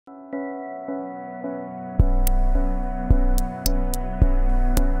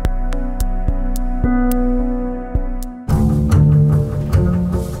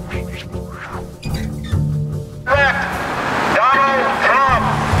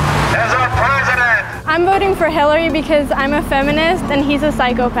I'm voting for Hillary because I'm a feminist and he's a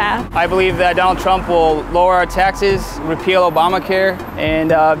psychopath. I believe that Donald Trump will lower our taxes, repeal Obamacare, and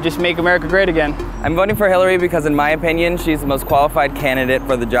just make America great again. I'm voting for Hillary because, in my opinion, she's the most qualified candidate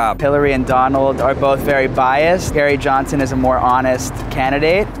for the job. Hillary and Donald are both very biased. Gary Johnson is a more honest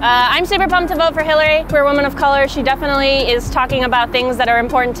candidate. I'm super pumped to vote for Hillary. We're a woman of color. She definitely is talking about things that are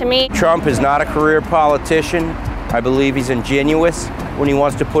important to me. Trump is not a career politician. I believe he's ingenuous when he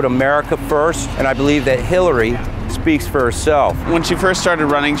wants to put America first, and I believe that Hillary speaks for herself. When she first started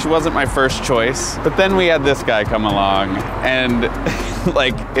running, she wasn't my first choice, but then we had this guy come along, and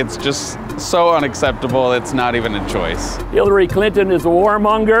like, it's just so unacceptable, it's not even a choice. Hillary Clinton is a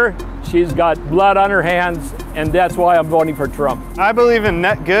warmonger. She's got blood on her hands, and that's why I'm voting for Trump. I believe in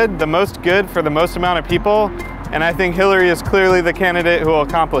net good, the most good for the most amount of people, and I think Hillary is clearly the candidate who will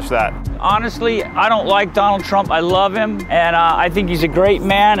accomplish that. Honestly, I don't like Donald Trump. I love him, and I think he's a great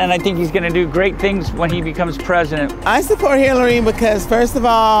man, and I think he's going to do great things when he becomes president. I support Hillary because, first of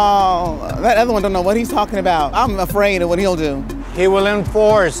all, that other one don't know what he's talking about. I'm afraid of what he'll do. He will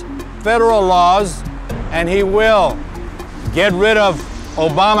enforce federal laws, and he will get rid of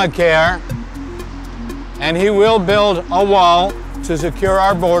Obamacare, and he will build a wall to secure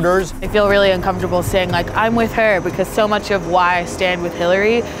our borders. I feel really uncomfortable saying, like, I'm with her, because so much of why I stand with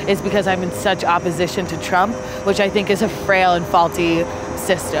Hillary is because I'm in such opposition to Trump, which I think is a frail and faulty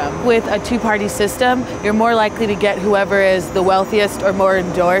system. With a two-party system, you're more likely to get whoever is the wealthiest or more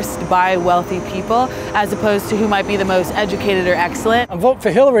endorsed by wealthy people, as opposed to who might be the most educated or excellent. I'm voting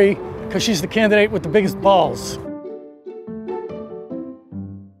for Hillary because she's the candidate with the biggest balls.